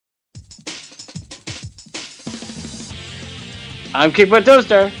I'm Kickbutt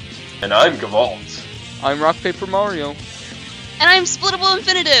Toaster. And I'm Gavalt. I'm Rock Paper Mario. And I'm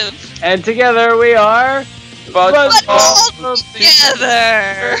SplitableInfinitive. And together we are... But all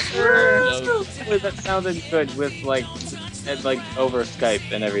together! That sounded good with like over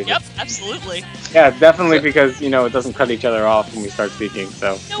Skype and everything. Yep, absolutely. Yeah, definitely because, you know, it doesn't cut each other off when we start speaking,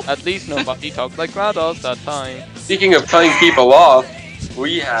 so... Nope. At least nobody talked like GLaDOS that time. Speaking of cutting people off,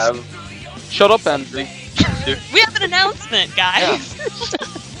 we have... Shut up, Andrew. We have an announcement, guys.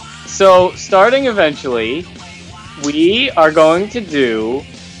 So, starting eventually, we are going to do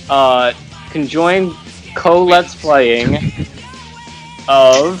conjoined co-let's playing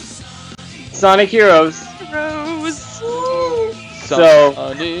of Sonic Heroes.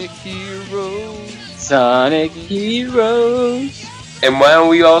 Sonic Heroes. Sonic Heroes. And why don't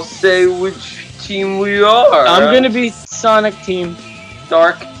we all say which team we are? I'm gonna be Sonic Team.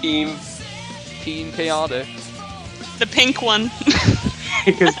 Dark Team. Team Chaotic. The pink one.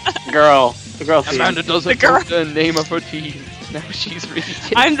 Because the girl team. Amanda doesn't know the name of her team. Now she's really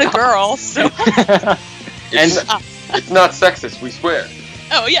I'm the girl, so... It's not sexist, we swear.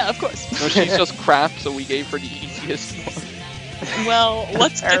 Oh, yeah, of course. No, she's just crap, so we gave her the easiest one. Well,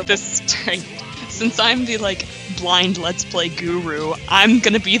 let's get this straight. Since I'm the, blind Let's Play guru, I'm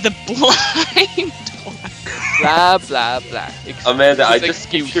gonna be the blind one. Blah, blah, blah. Amanda, I just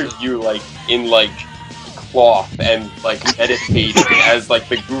excuses. pictured you, in, cloth and, meditating as,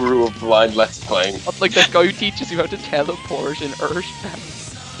 the guru of blind Let's Playing. Like that guy who teaches you how to teleport in Earthbound.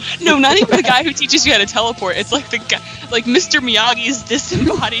 No, not even the guy who teaches you how to teleport. It's like the guy, Mr. Miyagi's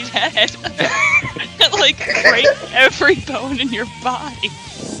disembodied head. Break every bone in your body.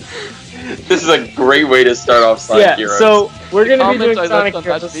 This is a great way to start off Sonic Heroes. So we're gonna be doing Sonic Heroes.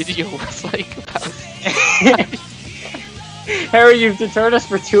 Heroes. That video was about... Harry, you've deterred us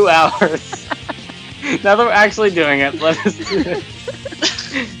for 2 hours. Now that we're actually doing it, let us do it.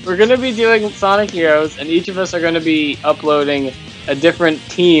 We're gonna be doing Sonic Heroes, and each of us are gonna be uploading a different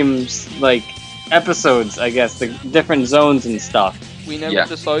team's episodes, I guess, the different zones and stuff. We never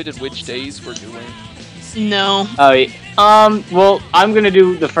decided which days we're doing. No. Oh, well, I'm gonna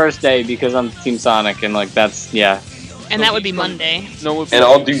do the first day because I'm Team Sonic, and that's And that would be Monday. No, and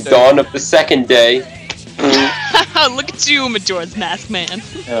I'll do Dawn of the second day. Look at you, Majora's Mask Man.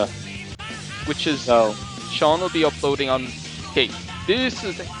 Yeah. Which is Sean will be uploading on. Okay,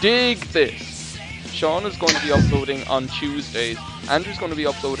 dig this. Sean is going to be uploading on Tuesdays. Andrew's going to be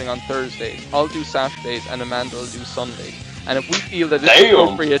uploading on Thursdays. I'll do Saturdays, and Amanda will do Sundays. And if we feel that it's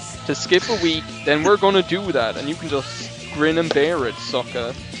appropriate to skip a week, then we're going to do that, and you can just grin and bear it,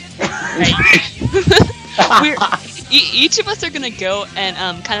 sucker. Each of us are gonna go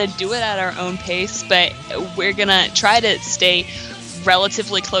and kind of do it at our own pace, but we're gonna try to stay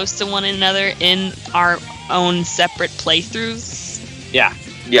relatively close to one another in our own separate playthroughs. Yeah.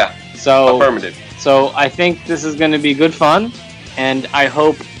 Yeah. So affirmative. So I think this is going to be good fun, and I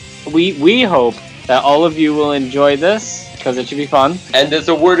hope we hope that all of you will enjoy this because it should be fun. And as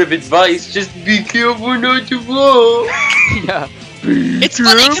a word of advice, just be careful not to fall. Yeah. It's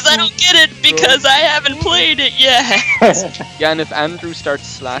funny because I don't get it because I haven't played it yet. Yeah, and if Andrew starts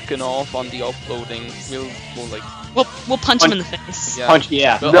slacking off on the uploading, we'll punch him in the face. Yeah. Punch,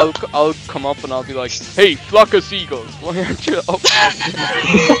 yeah. No. I'll come up and I'll be like, hey, flock of seagulls, why aren't you uploading?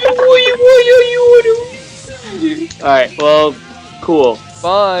 Alright, well, cool.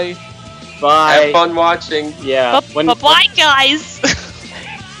 Bye. Bye. Have fun watching. Yeah. Bye, guys.